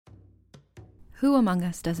Who among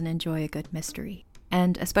us doesn't enjoy a good mystery?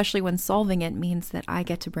 And especially when solving it means that I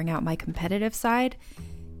get to bring out my competitive side,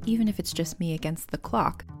 even if it's just me against the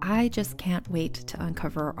clock. I just can't wait to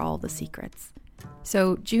uncover all the secrets.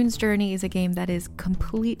 So June's Journey is a game that is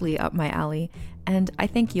completely up my alley, and I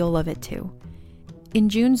think you'll love it too. In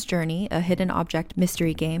June's Journey, a hidden object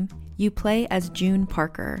mystery game, you play as June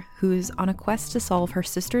Parker, who's on a quest to solve her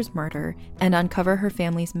sister's murder and uncover her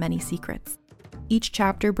family's many secrets. Each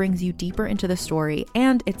chapter brings you deeper into the story,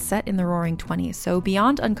 and it's set in the Roaring '20s, so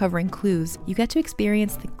beyond uncovering clues, you get to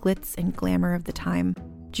experience the glitz and glamour of the time.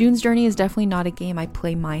 June's Journey is definitely not a game I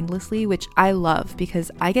play mindlessly, which I love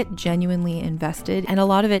because I get genuinely invested, and a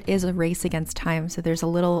lot of it is a race against time, so there's a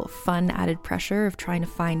little fun added pressure of trying to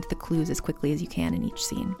find the clues as quickly as you can in each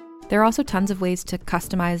scene. There are also tons of ways to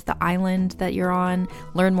customize the island that you're on,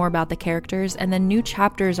 learn more about the characters, and then new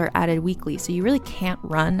chapters are added weekly, so you really can't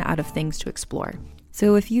run out of things to explore.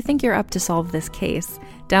 So if you think you're up to solve this case,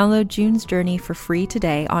 download June's Journey for free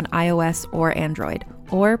today on iOS or Android,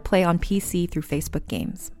 or play on PC through Facebook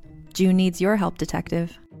Games. June needs your help,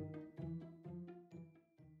 detective.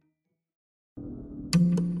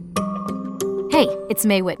 Hey, it's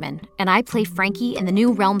Mae Whitman, and I play Frankie in the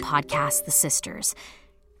new Realm podcast, The Sisters.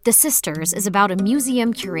 The Sisters is about a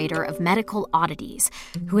museum curator of medical oddities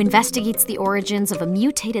who investigates the origins of a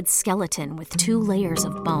mutated skeleton with 2 layers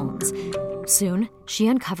of bones. Soon, she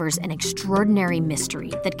uncovers an extraordinary mystery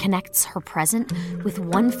that connects her present with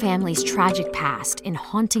one family's tragic past in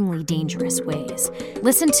hauntingly dangerous ways.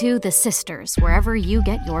 Listen to The Sisters wherever you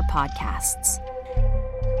get your podcasts.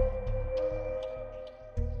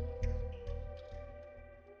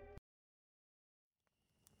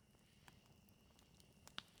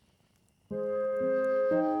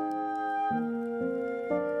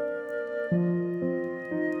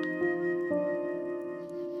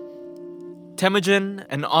 Temujin,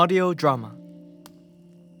 an audio drama.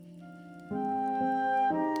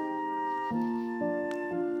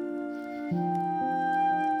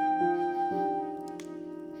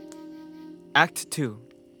 Act 2.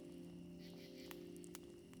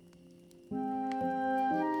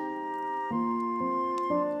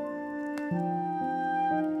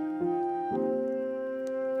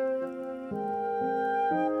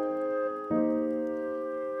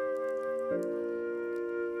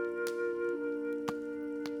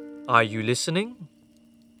 Are you listening?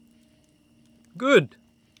 Good.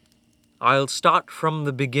 I'll start from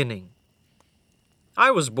the beginning. I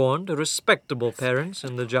was born to respectable parents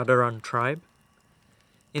in the Jadaran tribe.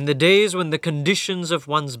 In the days when the conditions of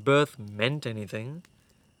one's birth meant anything.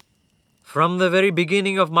 From the very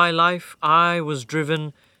beginning of my life, I was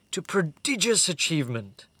driven to prodigious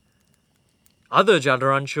achievement. Other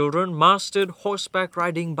Jadaran children mastered horseback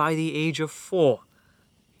riding by the age of 4.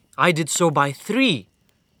 I did so by 3.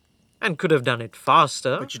 And could have done it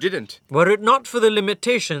faster. But you didn't. Were it not for the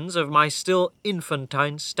limitations of my still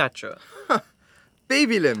infantine stature.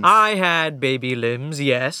 Baby limbs. I had baby limbs,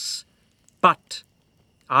 yes. But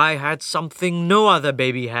I had something no other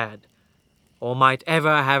baby had, or might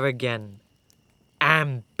ever have again.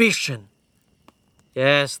 Ambition.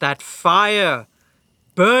 Yes, that fire,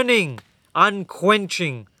 burning,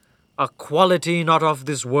 unquenching, a quality not of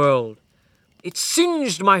this world. It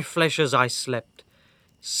singed my flesh as I slept,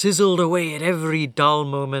 sizzled away at every dull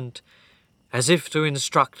moment, as if to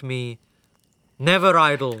instruct me, never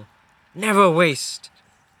idle, never waste,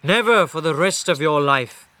 never for the rest of your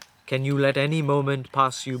life can you let any moment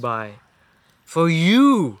pass you by. For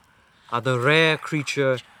you are the rare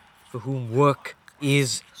creature for whom work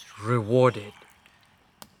is rewarded.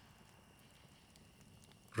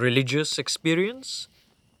 Religious experience?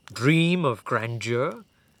 Dream of grandeur?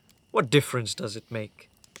 What difference does it make?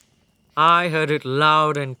 I heard it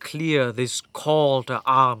loud and clear, this call to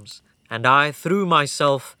arms, and I threw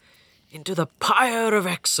myself into the pyre of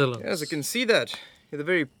excellence. Yes, I can see that. You're the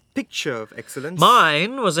very picture of excellence.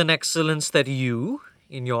 Mine was an excellence that you,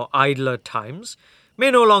 in your idler times,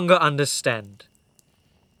 may no longer understand.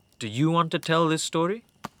 Do you want to tell this story?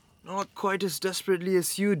 Not quite as desperately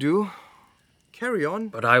as you do. Carry on.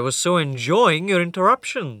 But I was so enjoying your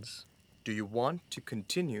interruptions. Do you want to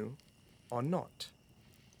continue or not?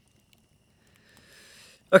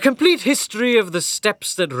 A complete history of the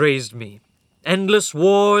steps that raised me. Endless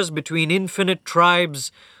wars between infinite tribes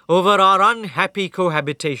over our unhappy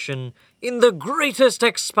cohabitation in the greatest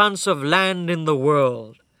expanse of land in the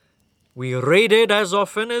world. We raided as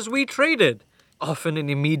often as we traded, often in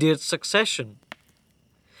immediate succession.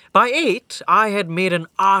 By 8, I had made an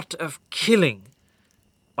art of killing.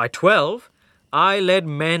 By 12, I led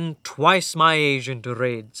men twice my age into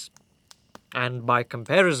raids. And by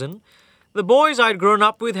comparison, The boys I'd grown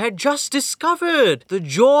up with had just discovered the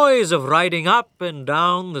joys of riding up and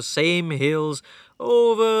down the same hills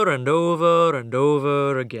over and over and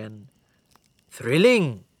over again.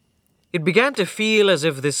 Thrilling. It began to feel as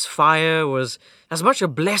if this fire was as much a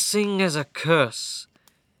blessing as a curse.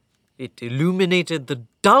 It illuminated the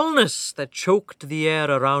dullness that choked the air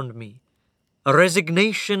around me, a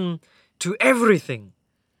resignation to everything,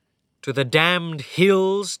 to the damned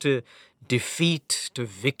hills, to defeat, to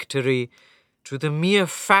victory, to the mere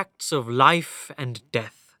facts of life and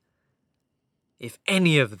death. If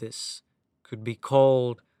any of this could be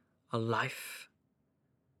called a life.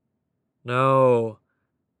 No,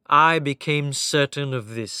 I became certain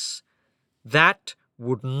of this. That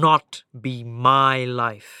would not be my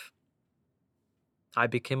life. I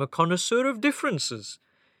became a connoisseur of differences.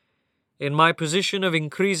 In my position of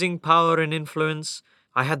increasing power and influence,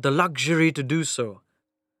 I had the luxury to do so.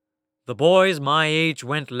 The boys my age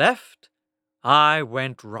went left, I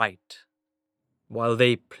went right. While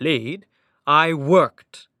they played, I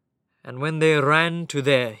worked, and when they ran to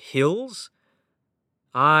their hills,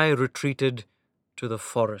 I retreated to the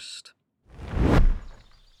forest.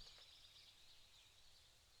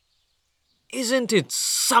 Isn't it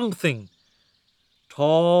something?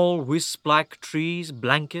 Tall, wisp-like trees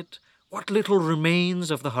blanket what little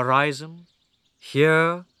remains of the horizon.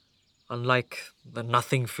 Here, unlike the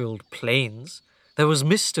nothing-filled plains, there was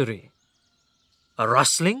mystery. A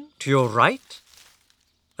rustling to your right?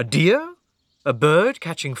 A deer? A bird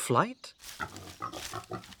catching flight?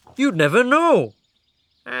 You'd never know.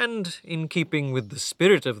 And in keeping with the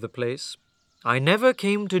spirit of the place, I never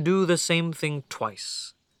came to do the same thing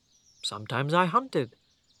twice. Sometimes I hunted.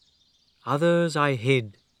 Others I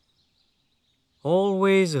hid.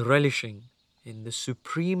 Always relishing in the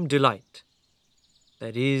supreme delight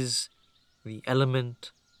that is the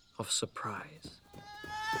element of surprise.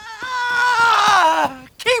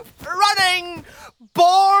 Keep running,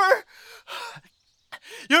 boar!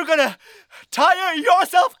 You're gonna tire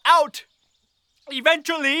yourself out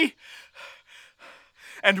eventually.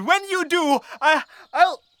 And when you do,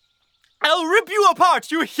 I'll rip you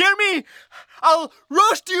apart, you hear me? I'll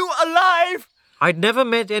roast you alive! I'd never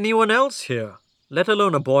met anyone else here, let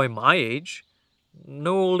alone a boy my age,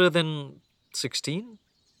 no older than 16.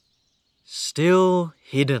 Still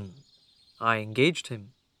hidden, I engaged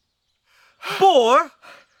him. Boar!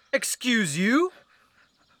 Excuse you?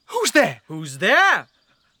 Who's there? Who's there?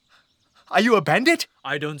 Are you a bandit?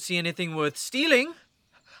 I don't see anything worth stealing.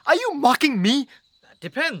 Are you mocking me? That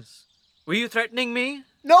depends. Were you threatening me?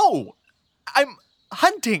 No, I'm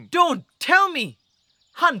hunting. Don't tell me!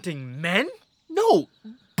 Hunting men? No,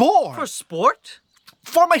 boar. For sport?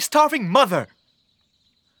 For my starving mother.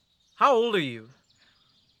 How old are you?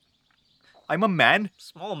 I'm a man.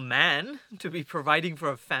 Small man to be providing for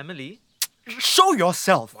a family. Show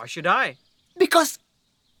yourself. Why should I? Because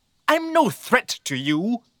I'm no threat to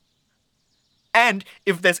you. And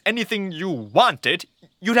if there's anything you wanted,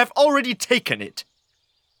 you'd have already taken it.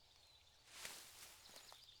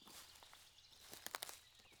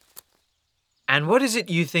 And what is it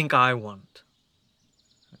you think I want?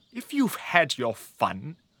 If you've had your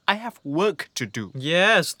fun, I have work to do.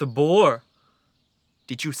 Yes, the boar.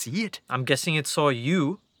 Did you see it? I'm guessing it saw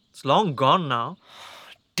you. It's long gone now.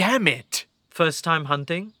 Damn it! First time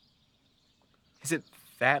hunting? Is it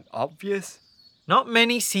that obvious? Not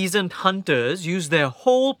many seasoned hunters use their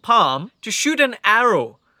whole palm to shoot an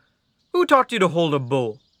arrow. Who taught you to hold a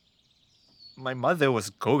bow? My mother was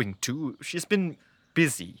going to. She's been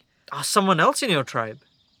busy. Ask someone else in your tribe.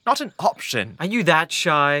 Not an option. Are you that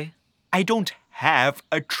shy? I don't have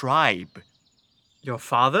a tribe. Your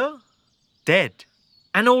father? Dead.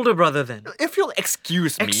 An older brother then? If you'll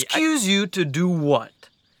excuse me... Excuse you to do what?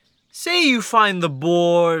 Say you find the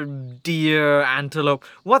boar, deer, antelope.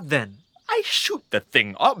 What then? I shoot the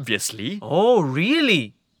thing, obviously. Oh,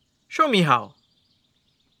 really? Show me how.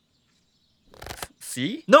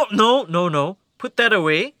 See? No. Put that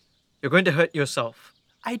away. You're going to hurt yourself.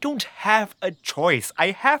 I don't have a choice.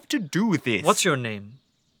 I have to do this. What's your name?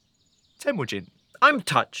 Temujin. I'm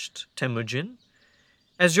touched, Temujin.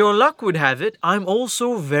 As your luck would have it, I'm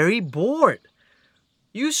also very bored.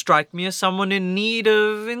 You strike me as someone in need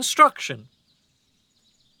of instruction.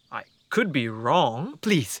 I could be wrong.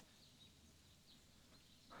 Please.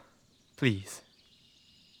 Please.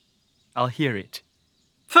 I'll hear it.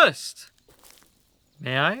 First,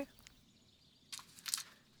 may I?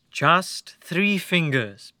 Just 3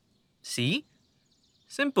 fingers. See?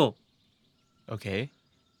 Simple. Okay.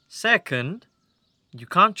 Second, you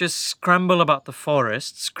can't just scramble about the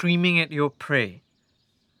forest screaming at your prey.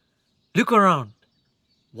 Look around.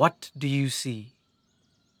 What do you see?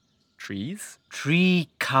 Trees? Tree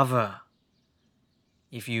cover.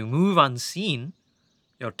 If you move unseen,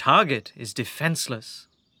 your target is defenseless.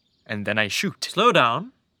 And then I shoot. Slow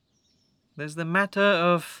down. There's the matter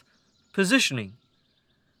of positioning.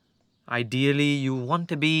 Ideally, you want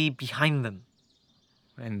to be behind them.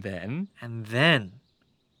 And then? And then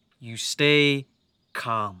you stay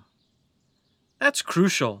calm. That's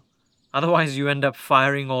crucial. Otherwise, you end up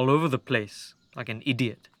firing all over the place like an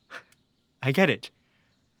idiot. I get it.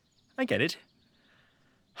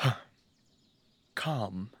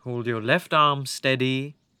 Calm. Hold your left arm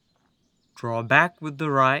steady. Draw back with the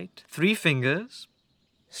right. 3 fingers.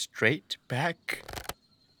 Straight back.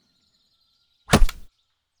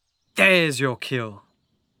 There's your kill.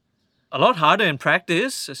 A lot harder in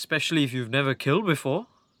practice, especially if you've never killed before.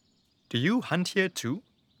 Do you hunt here too?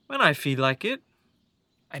 When I feel like it.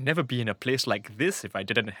 I'd never be in a place like this if I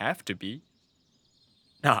didn't have to be.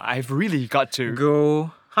 Now, I've really got to...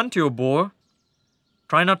 Go hunt your boar.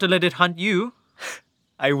 Try not to let it hunt you.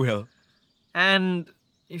 I will. And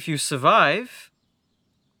if you survive,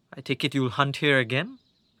 I take it you'll hunt here again?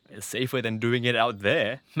 It's safer than doing it out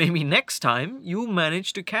there. Maybe next time you'll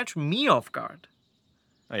manage to catch me off guard.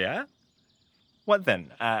 Oh, yeah? What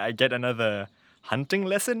then? I get another hunting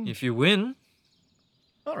lesson? If you win.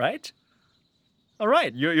 All right.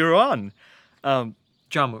 You're on.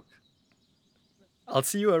 Jamuk. I'll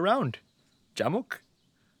see you around, Jamuk.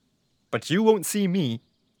 But you won't see me.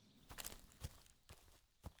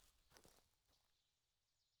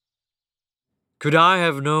 Could I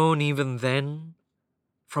have known even then,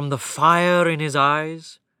 from the fire in his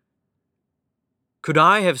eyes? Could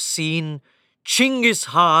I have seen Chinggis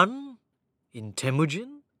Khan in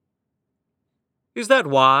Temujin? Is that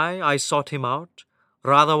why I sought him out?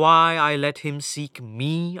 Rather why I let him seek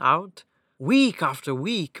me out? Week after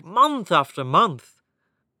week, month after month.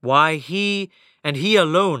 Why he, and he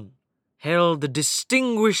alone, held the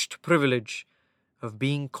distinguished privilege of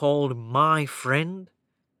being called my friend?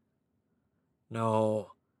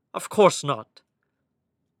 No, of course not.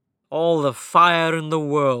 All the fire in the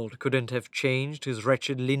world couldn't have changed his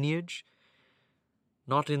wretched lineage.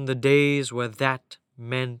 Not in the days where that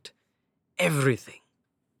meant everything.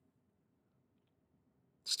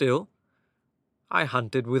 Still, I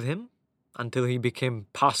hunted with him until he became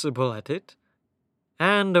passable at it.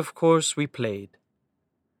 And of course we played.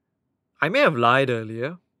 I may have lied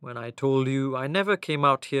earlier when I told you I never came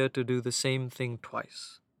out here to do the same thing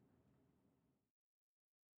twice.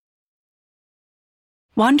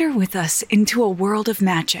 Wander with us into a world of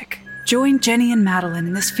magic. Join Jenny and Madeline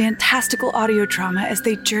in this fantastical audio drama as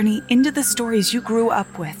they journey into the stories you grew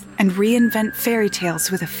up with and reinvent fairy tales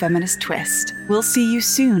with a feminist twist. We'll see you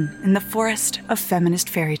soon in the forest of feminist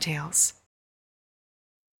fairy tales.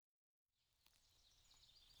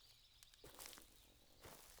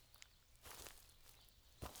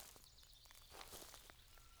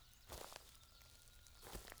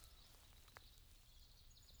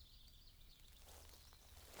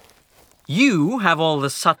 You have all the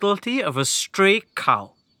subtlety of a stray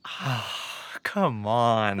cow. Come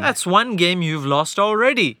on. That's one game you've lost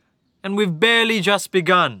already, and we've barely just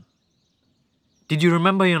begun. Did you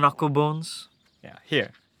remember your knuckle bones? Yeah,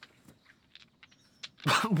 here.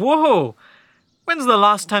 Whoa! When's the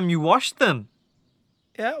last time you washed them?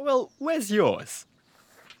 Yeah, well, where's yours?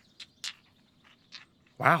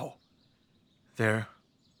 Wow. They're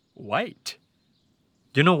white.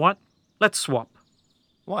 You know what? Let's swap.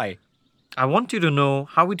 Why? I want you to know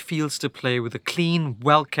how it feels to play with a clean,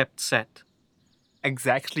 well-kept set.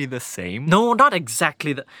 Exactly the same? No, not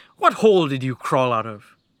exactly the... What hole did you crawl out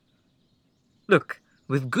of? Look,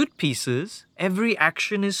 with good pieces, every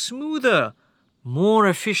action is smoother, more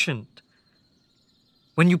efficient.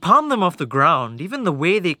 When you palm them off the ground, even the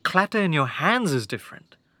way they clatter in your hands is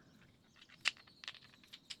different.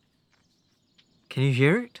 Can you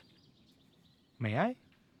hear it? May I?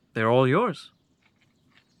 They're all yours.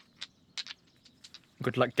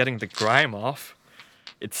 Good luck getting the grime off.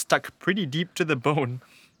 It's stuck pretty deep to the bone.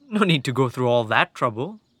 No need to go through all that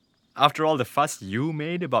trouble. After all the fuss you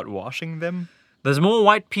made about washing them? There's more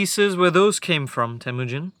white pieces where those came from,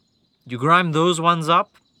 Temujin. You grime those ones up,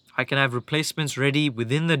 I can have replacements ready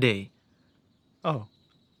within the day. Oh.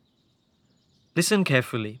 Listen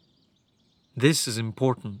carefully. This is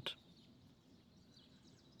important.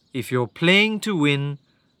 If you're playing to win,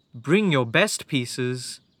 bring your best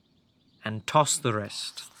pieces and toss the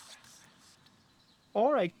rest.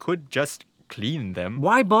 Or I could just clean them.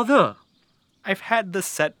 Why bother? I've had the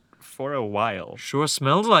set for a while. Sure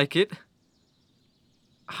smells like it.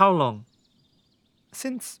 How long?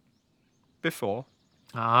 Since before.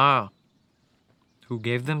 Ah. Who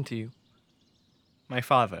gave them to you? My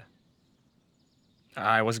father.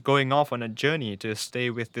 I was going off on a journey to stay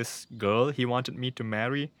with this girl he wanted me to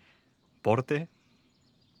marry, Porte.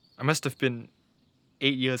 I must have been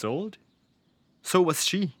 8 years old. So was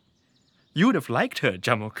she. You would have liked her,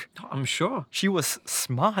 Jamuk. I'm sure. She was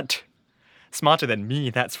smart. Smarter than me,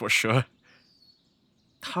 that's for sure.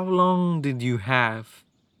 How long did you have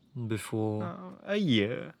before? A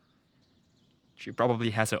year. She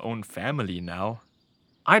probably has her own family now.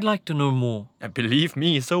 I'd like to know more. And believe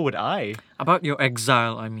me, so would I. About your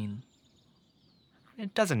exile, I mean.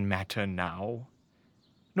 It doesn't matter now.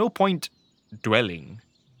 No point dwelling.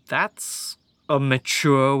 That's a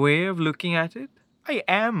mature way of looking at it. I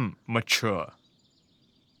am mature.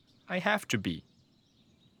 I have to be.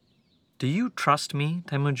 Do you trust me,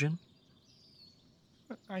 Temujin?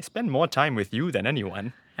 I spend more time with you than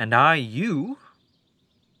anyone. And I you?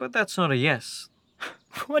 But that's not a yes.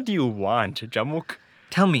 What do you want, Jamuk?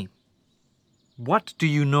 Tell me, what do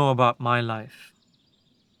you know about my life?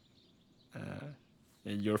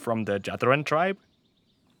 You're from the Jataran tribe?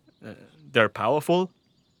 They're powerful.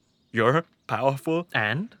 You're powerful.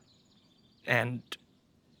 And? And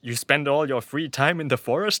you spend all your free time in the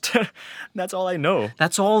forest? That's all I know.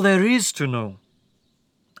 That's all there is to know.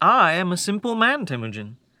 I am a simple man,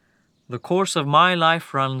 Temujin. The course of my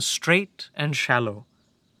life runs straight and shallow.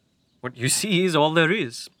 What you see is all there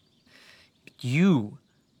is. But you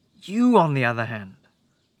on the other hand.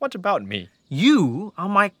 What about me? You are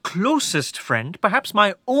my closest friend, perhaps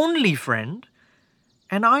my only friend,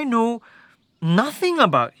 and I know nothing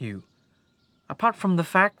about you, apart from the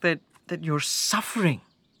fact that you're suffering.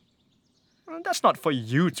 Well, that's not for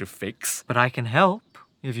you to fix. But I can help,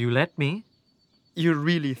 if you let me. You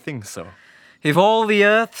really think so? If all the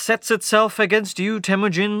earth sets itself against you,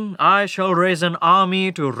 Temujin, I shall raise an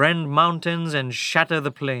army to rend mountains and shatter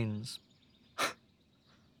the plains.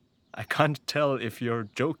 I can't tell if you're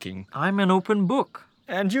joking. I'm an open book.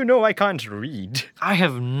 And you know I can't read. I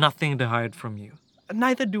have nothing to hide from you.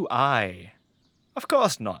 Neither do I. Of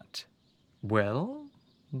course not. Well,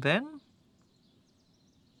 then?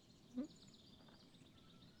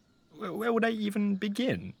 Where would I even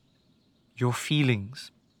begin? Your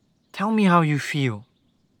feelings. Tell me how you feel.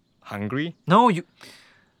 Hungry? No,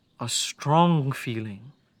 a strong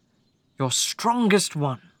feeling. Your strongest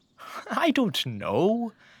one. I don't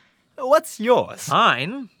know. What's yours?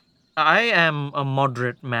 Mine? I am a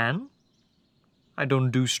moderate man. I don't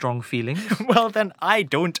do strong feelings. Well, then I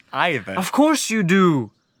don't either. Of course you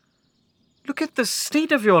do. Look at the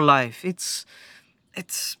state of your life. It's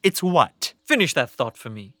what? Finish that thought for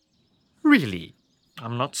me. Really?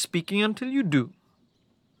 I'm not speaking until you do.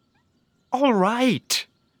 All right.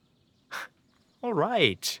 All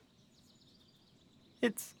right.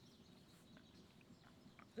 It's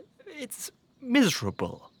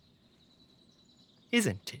miserable.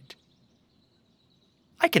 Isn't it?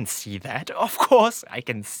 I can see that. Of course, I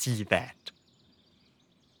can see that.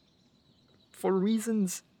 For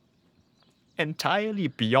reasons entirely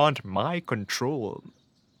beyond my control,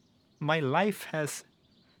 my life has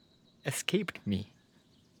escaped me.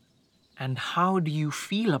 And how do you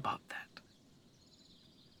feel about that?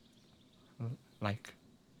 Like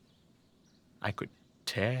I could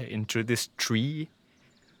tear into this tree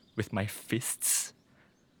with my fists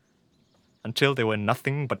until there were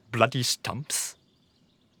nothing but bloody stumps.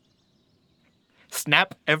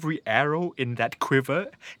 Snap every arrow in that quiver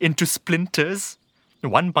into splinters,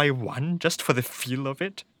 one by one, just for the feel of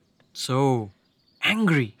it. So,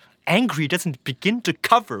 angry. Angry doesn't begin to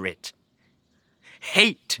cover it.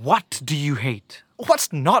 Hate. What do you hate?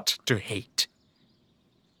 What's not to hate?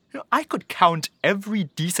 I could count every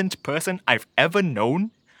decent person I've ever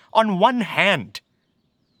known on one hand.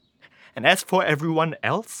 And as for everyone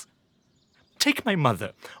else, take my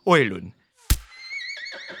mother, Oilun.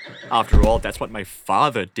 After all, that's what my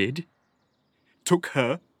father did. Took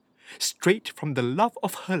her straight from the love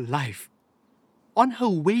of her life, on her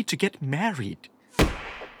way to get married.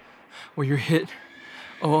 Well, you're hit.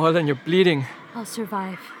 Oh, then you're bleeding. I'll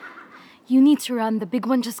survive. You need to run. The big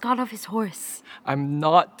one just got off his horse. I'm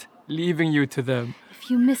not leaving you to them. If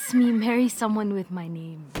you miss me, marry someone with my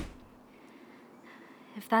name.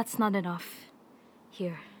 If that's not enough,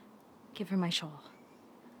 here, give her my shawl.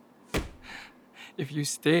 If you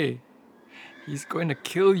stay, he's going to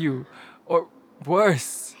kill you. Or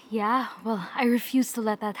worse. Yeah, well, I refuse to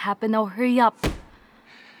let that happen. Now hurry up.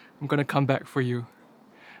 I'm gonna come back for you.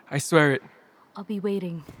 I swear it. I'll be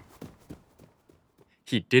waiting.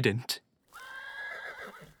 He didn't.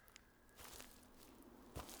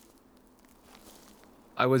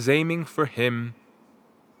 I was aiming for him,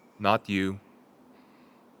 not you.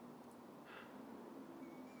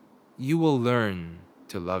 You will learn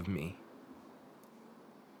to love me.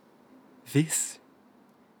 This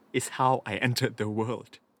is how I entered the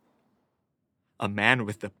world. A man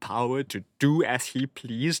with the power to do as he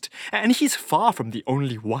pleased, and he's far from the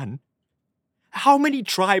only one. How many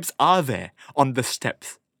tribes are there on the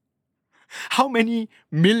steppes? How many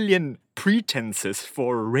million pretenses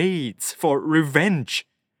for raids, for revenge?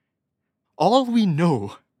 All we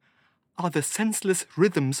know are the senseless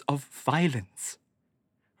rhythms of violence,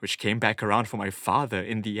 which came back around for my father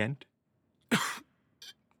in the end.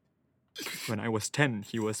 When I was 10,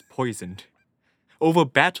 he was poisoned, over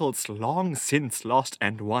battles long since lost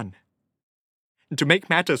and won. To make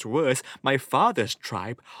matters worse, my father's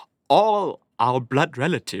tribe, all our blood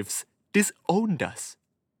relatives, disowned us.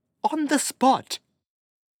 On the spot.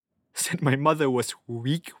 Said my mother was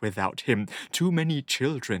weak without him, too many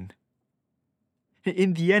children.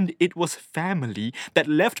 In the end, it was family that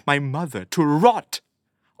left my mother to rot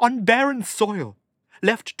on barren soil,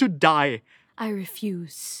 left to die. I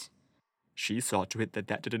refuse. She saw to it that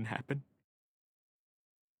that didn't happen.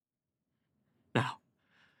 Now,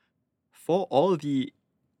 for all the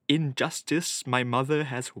injustice my mother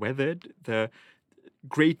has weathered, the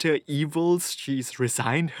greater evils she's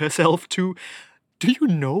resigned herself to, do you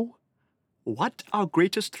know what our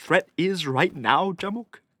greatest threat is right now,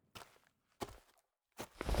 Jamuk?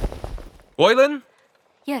 Oilen,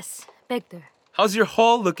 Yes, Begder. how's your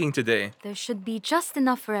haul looking today? There should be just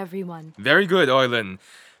enough for everyone. Very good, Oilen.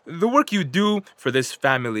 The work you do for this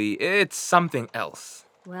family, it's something else.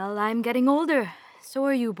 Well, I'm getting older. So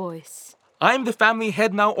are you boys. I'm the family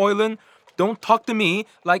head now, Oilen. Don't talk to me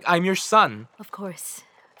like I'm your son. Of course.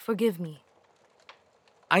 Forgive me.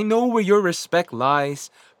 I know where your respect lies,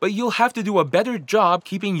 but you'll have to do a better job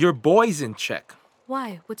keeping your boys in check.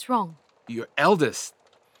 Why? What's wrong? Your eldest,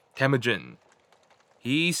 Temujin.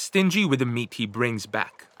 He's stingy with the meat he brings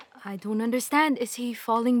back. I don't understand. Is he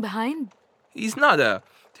falling behind? He's not a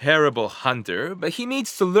terrible hunter, but he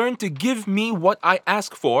needs to learn to give me what I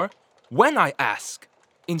ask for when I ask,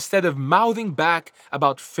 instead of mouthing back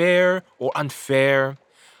about fair or unfair.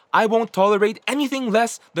 I won't tolerate anything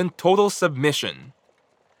less than total submission.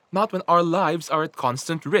 Not when our lives are at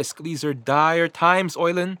constant risk. These are dire times,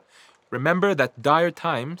 Oilen. Remember that dire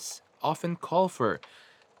times often call for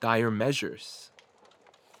dire measures.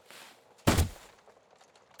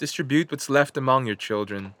 Distribute what's left among your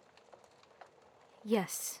children.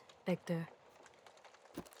 Yes, Begder.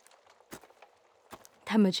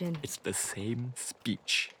 Temujin, It's the same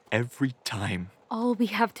speech every time. all we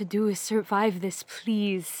have to do is survive this,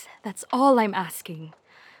 please. That's all I'm asking.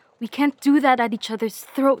 We can't do that at each other's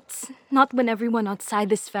throats. Not when everyone outside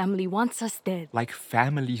this family wants us dead. Like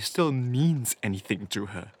family still means anything to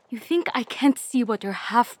her. You think I can't see what your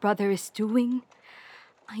half-brother is doing?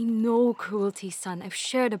 I know cruelty, son. I've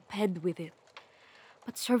shared a bed with it.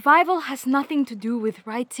 But survival has nothing to do with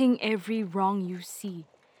righting every wrong you see.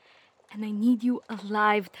 And I need you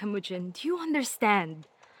alive, Temujin. Do you understand?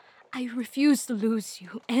 I refuse to lose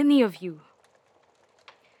you, any of you.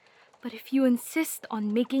 But if you insist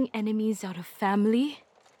on making enemies out of family,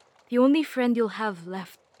 the only friend you'll have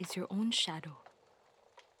left is your own shadow.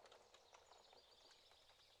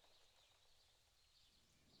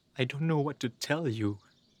 I don't know what to tell you,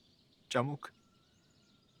 Jamuk.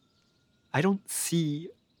 I don't see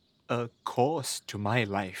a course to my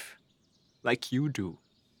life like you do.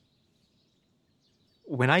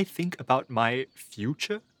 When I think about my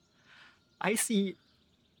future, I see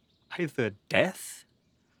either death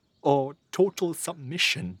or total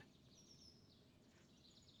submission.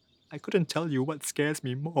 I couldn't tell you what scares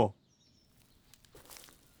me more.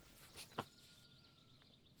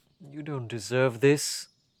 You don't deserve this.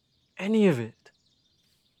 Any of it.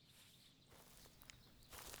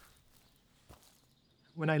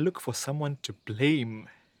 When I look for someone to blame,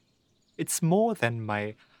 it's more than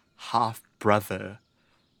my half-brother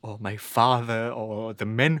or my father or the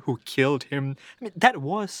men who killed him. I mean, that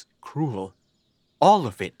was cruel. All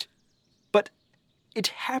of it. But it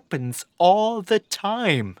happens all the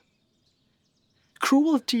time.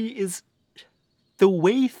 Cruelty is the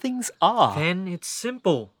way things are. Then it's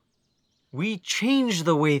simple. We change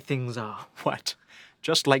the way things are. What?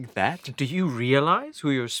 Just like that? Do you realize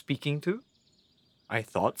who you're speaking to? I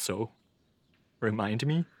thought so. Remind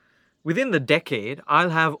me? Within the decade,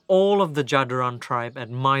 I'll have all of the Jadaran tribe at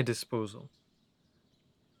my disposal.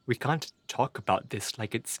 We can't talk about this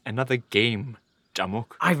like it's another game,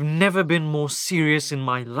 Jamuk. I've never been more serious in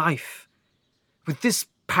my life. With this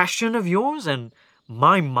passion of yours and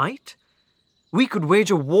my might, we could wage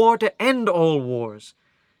a war to end all wars.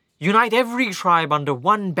 Unite every tribe under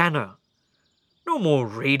one banner. No more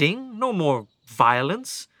raiding, no more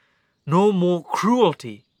violence, no more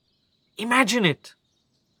cruelty. Imagine it.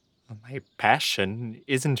 My passion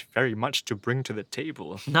isn't very much to bring to the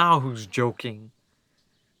table. Now who's joking?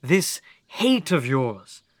 This hate of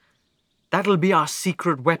yours, that'll be our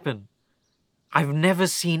secret weapon. I've never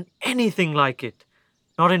seen anything like it,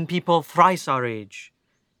 not in people thrice our age.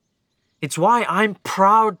 It's why I'm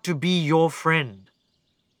proud to be your friend.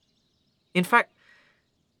 In fact,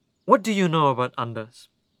 what do you know about Anders?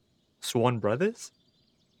 Sworn brothers?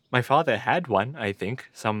 My father had one, I think.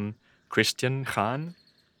 Some Christian Khan.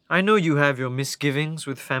 I know you have your misgivings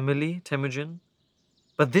with family, Temujin,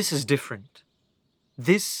 but this is different.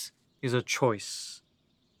 This is a choice.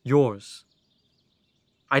 Yours.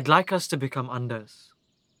 I'd like us to become Anders.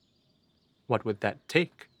 What would that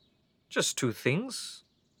take? Just two things.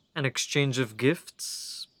 An exchange of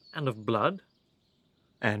gifts and of blood.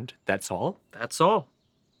 And that's all? That's all.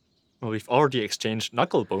 Well, we've already exchanged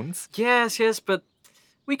knuckle bones. Yes, but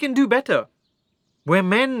we can do better. We're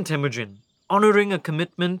men, Temujin, honoring a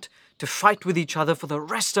commitment to fight with each other for the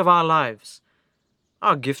rest of our lives.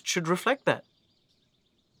 Our gift should reflect that.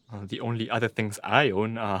 The only other things I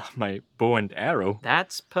own are my bow and arrow.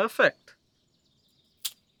 That's perfect.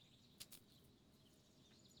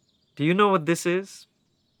 Do you know what this is?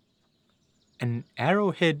 An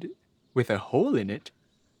arrowhead with a hole in it?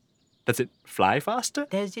 Does it fly faster?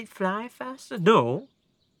 Does it fly faster? No.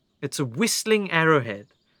 It's a whistling arrowhead.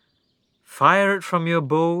 Fire it from your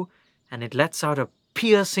bow and it lets out a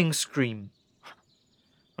piercing scream.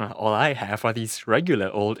 All I have are these regular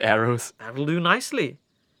old arrows. That'll do nicely.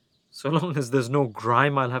 So long as there's no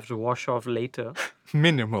grime I'll have to wash off later.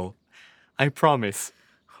 Minimal. I promise.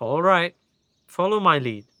 All right. Follow my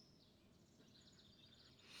lead.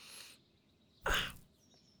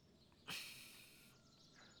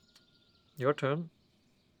 Your turn.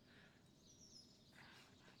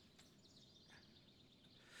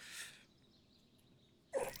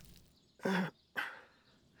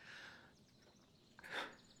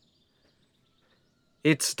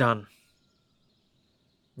 It's done.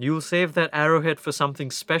 You'll save that arrowhead for something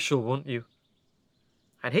special, won't you?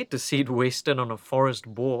 I'd hate to see it wasted on a forest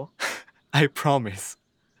boar. I promise.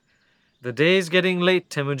 The day's getting late,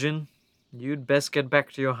 Temujin. You'd best get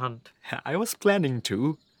back to your hunt. I was planning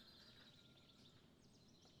to.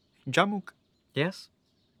 Jamuk, Yes?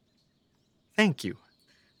 thank you.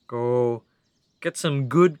 Go get some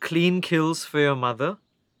good, clean kills for your mother.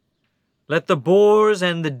 Let the boars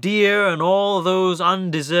and the deer and all those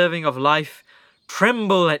undeserving of life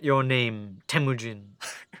tremble at your name, Temujin.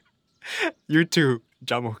 You too,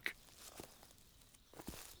 Jamuk.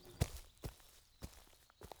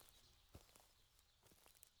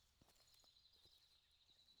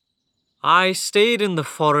 I stayed in the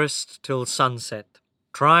forest till sunset,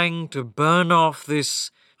 trying to burn off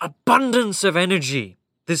this abundance of energy,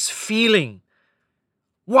 this feeling.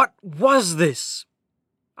 What was this?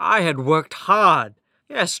 I had worked hard,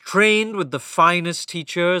 yes, trained with the finest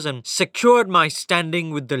teachers and secured my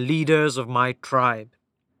standing with the leaders of my tribe.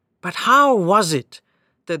 But how was it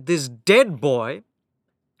that this dead boy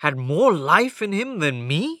had more life in him than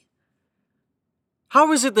me?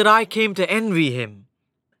 How is it that I came to envy him?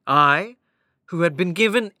 I, who had been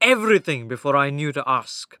given everything before I knew to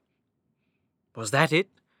ask. Was that it?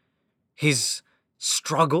 His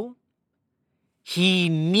struggle? He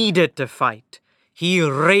needed to fight. He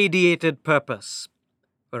radiated purpose.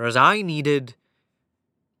 Whereas I needed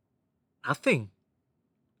nothing.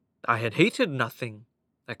 I had hated nothing,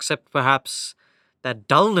 except perhaps that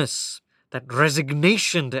dullness, that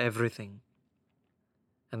resignation to everything.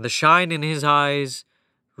 And the shine in his eyes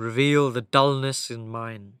revealed the dullness in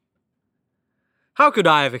mine. How could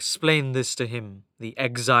I have explained this to him, the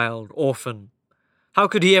exiled orphan? How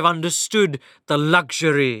could he have understood the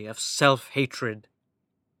luxury of self-hatred?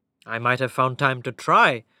 I might have found time to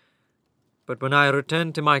try, but when I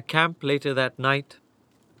returned to my camp later that night,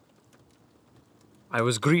 I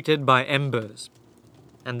was greeted by embers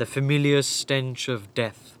and the familiar stench of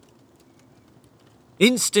death.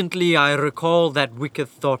 Instantly I recalled that wicked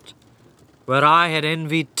thought where I had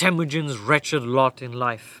envied Temujin's wretched lot in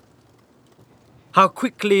life. How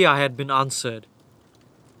quickly I had been answered.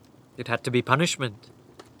 It had to be punishment.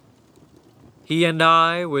 He and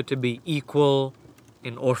I were to be equal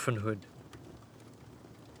in orphanhood.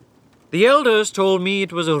 The elders told me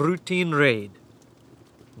it was a routine raid.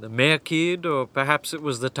 The Merkid, or perhaps it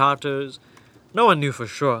was the Tartars, no one knew for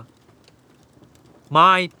sure.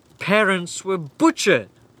 My parents were butchered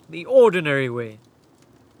the ordinary way,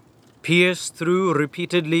 pierced through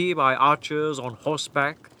repeatedly by archers on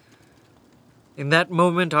horseback. In that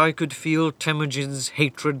moment I could feel Temujin's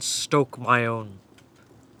hatred stoke my own.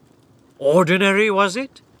 Ordinary, was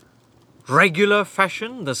it? Regular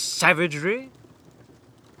fashion, the savagery?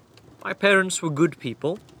 My parents were good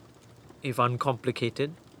people, if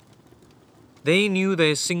uncomplicated. They knew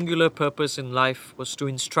their singular purpose in life was to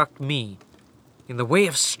instruct me in the way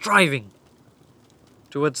of striving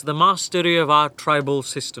towards the mastery of our tribal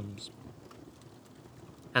systems.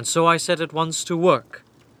 And so I set at once to work.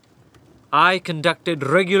 I conducted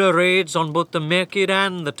regular raids on both the Merkid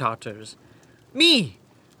and the Tartars. Me,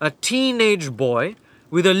 a teenage boy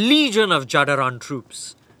with a legion of Jadaran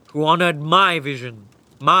troops who honored my vision,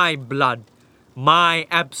 my blood, my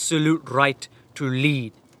absolute right to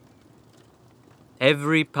lead.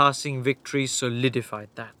 Every passing victory solidified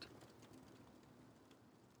that.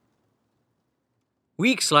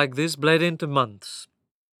 Weeks like this bled into months.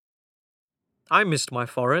 I missed my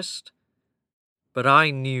forest, but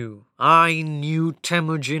I knew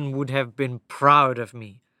Temujin would have been proud of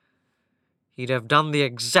me. He'd have done the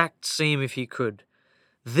exact same if he could.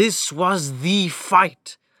 This was the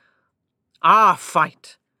fight. Our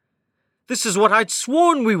fight. This is what I'd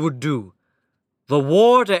sworn we would do. The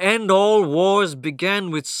war to end all wars began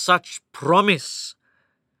with such promise.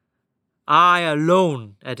 I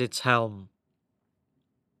alone at its helm.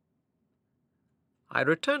 I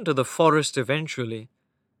returned to the forest eventually,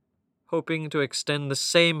 hoping to extend the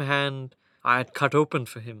same hand I had cut open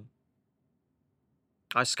for him.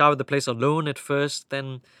 I scoured the place alone at first,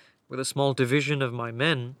 then with a small division of my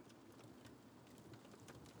men.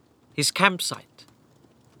 His campsite,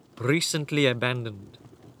 recently abandoned.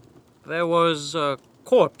 There was a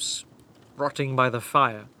corpse rotting by the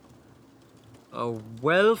fire. A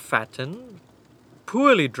well-fattened,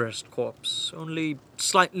 poorly dressed corpse, only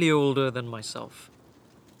slightly older than myself.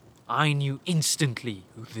 I knew instantly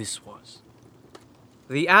who this was.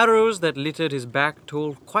 The arrows that littered his back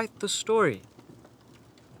told quite the story.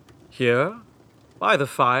 Here, by the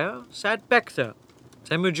fire, sat Bekta,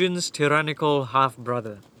 Temujin's tyrannical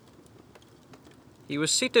half-brother. He was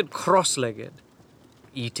seated cross-legged,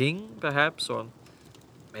 eating, perhaps, or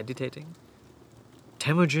meditating.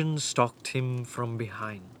 Temujin stalked him from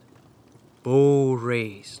behind, bow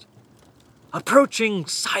raised, approaching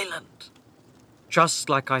silent, just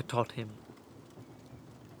like I taught him.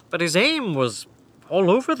 But his aim was all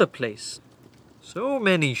over the place. So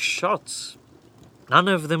many shots, none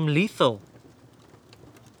of them lethal.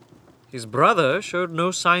 His brother showed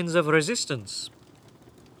no signs of resistance,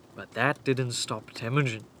 but that didn't stop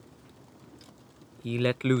Temujin. He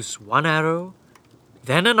let loose one arrow,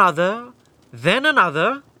 then another,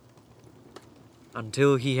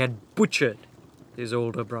 until he had butchered his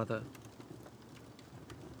older brother.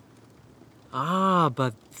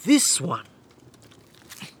 But this one.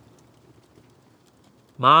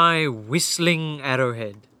 My whistling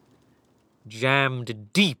arrowhead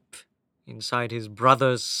jammed deep inside his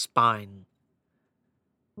brother's spine.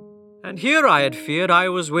 And here I had feared I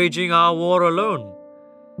was waging our war alone.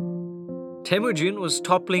 Temujin was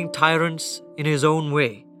toppling tyrants in his own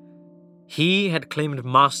way. He had claimed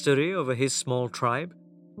mastery over his small tribe,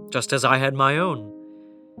 just as I had my own.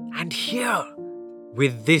 And here,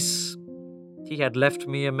 with this, he had left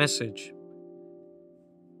me a message.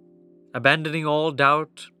 Abandoning all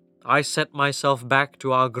doubt, I set myself back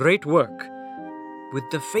to our great work, with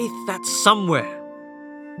the faith that somewhere,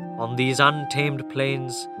 on these untamed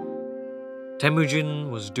plains, Temujin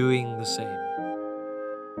was doing the same.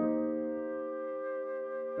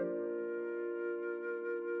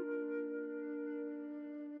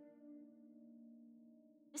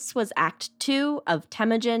 This was Act 2 of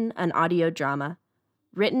Temujin, an audio drama.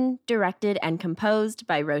 Written, directed, and composed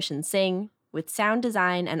by Roshan Singh, with sound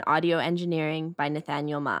design and audio engineering by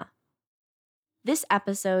Nathaniel Ma. This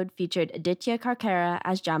episode featured Aditya Karkera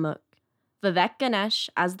as Jamuk, Vivek Ganesh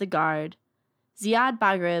as the guard, Ziad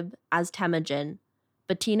Baghrib as Temujin,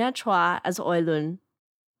 Bettina Chua as Oilun,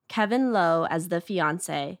 Kevin Lowe as the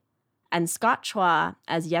fiancé, and Scott Chua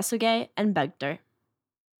as Yesuge and Begter.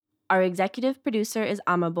 Our executive producer is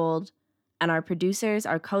Amabold, and our producers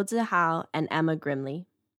are Kodza Hao and Emma Grimley.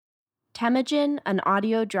 Temujin, an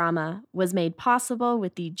audio drama, was made possible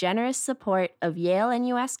with the generous support of Yale and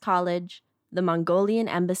US College, the Mongolian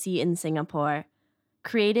Embassy in Singapore,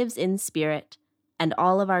 Creatives in Spirit, and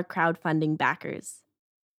all of our crowdfunding backers.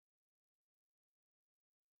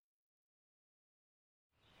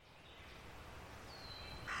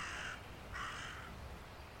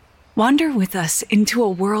 Wander with us into a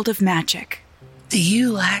world of magic. Do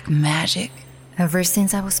you like magic? Ever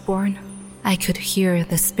since I was born, I could hear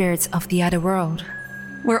the spirits of the other world.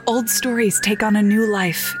 Where old stories take on a new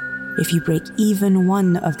life. If you break even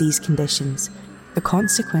one of these conditions, the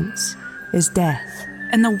consequence is death.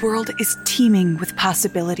 And the world is teeming with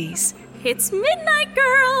possibilities. It's midnight,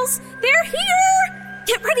 girls! They're here!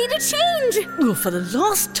 get ready to change! Well, for the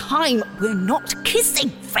last time, we're not kissing,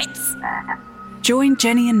 Fritz! Join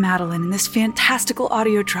Jenny and Madeline in this fantastical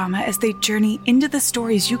audio drama as they journey into the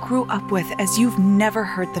stories you grew up with as you've never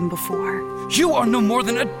heard them before. You are no more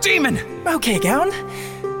than a demon! Okay, Gown.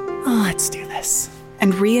 Let's do this.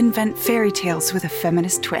 And reinvent fairy tales with a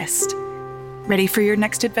feminist twist. Ready for your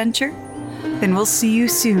next adventure? Then we'll see you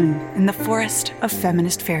soon in the forest of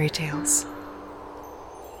feminist fairy tales.